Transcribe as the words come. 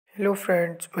Hello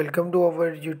friends, welcome to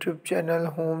our YouTube channel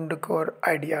Home Decor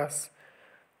Ideas.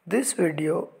 This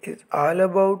video is all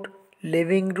about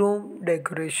living room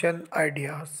decoration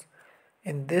ideas.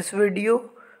 In this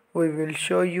video, we will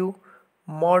show you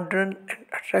modern and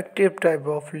attractive type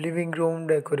of living room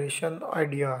decoration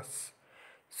ideas.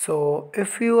 So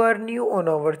if you are new on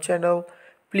our channel,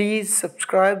 please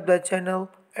subscribe the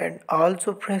channel and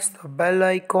also press the bell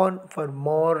icon for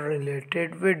more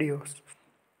related videos.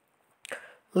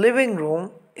 Living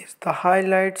room is the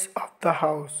highlights of the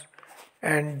house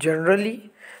and generally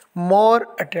more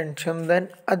attention than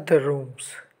other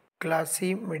rooms.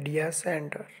 Classy media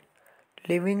center.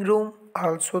 Living room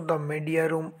also the media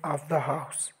room of the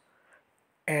house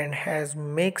and has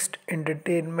mixed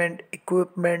entertainment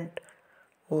equipment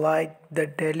like the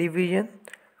television,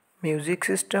 music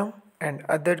system and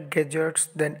other gadgets,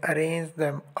 then arrange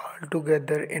them all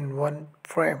together in one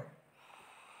frame.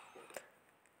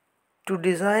 To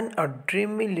design a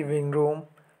dreamy living room,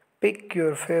 pick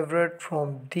your favorite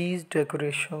from these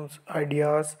decorations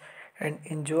ideas and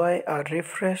enjoy a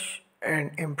refresh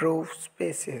and improve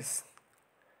spaces.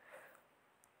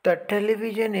 The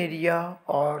television area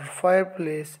or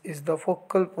fireplace is the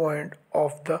focal point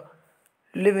of the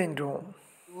living room.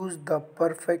 Choose the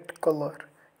perfect color.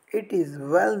 It is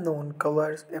well known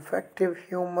colors effective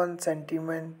human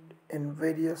sentiment in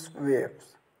various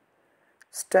ways.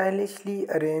 Stylishly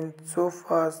arranged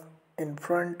sofas in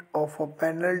front of a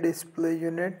panel display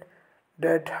unit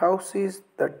that houses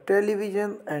the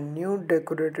television and new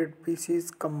decorated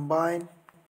pieces combine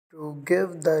to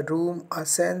give the room a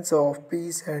sense of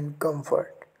peace and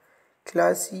comfort.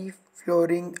 Classy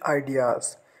flooring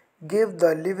ideas. Give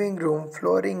the living room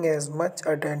flooring as much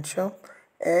attention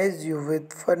as you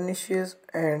with furnishings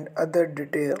and other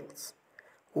details.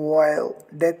 While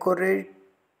decorative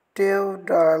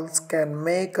tiles can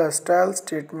make a style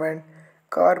statement,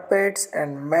 carpets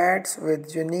and mats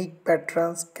with unique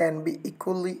patterns can be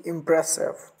equally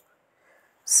impressive.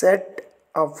 Set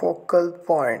a focal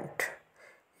point.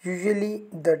 Usually,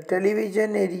 the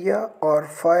television area or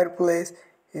fireplace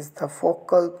is the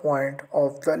focal point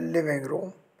of the living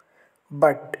room,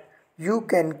 but you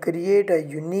can create a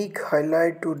unique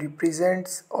highlight to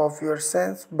represent of your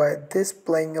sense by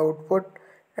displaying output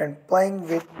and playing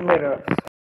with mirrors.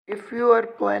 If you are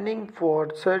planning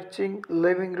for searching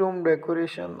living room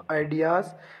decoration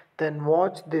ideas, then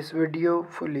watch this video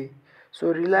fully. So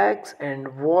relax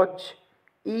and watch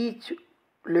each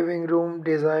living room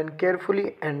design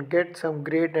carefully and get some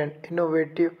great and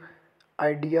innovative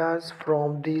ideas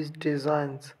from these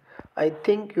designs. I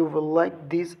think you will like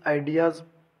these ideas.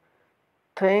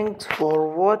 Thanks for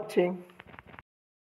watching.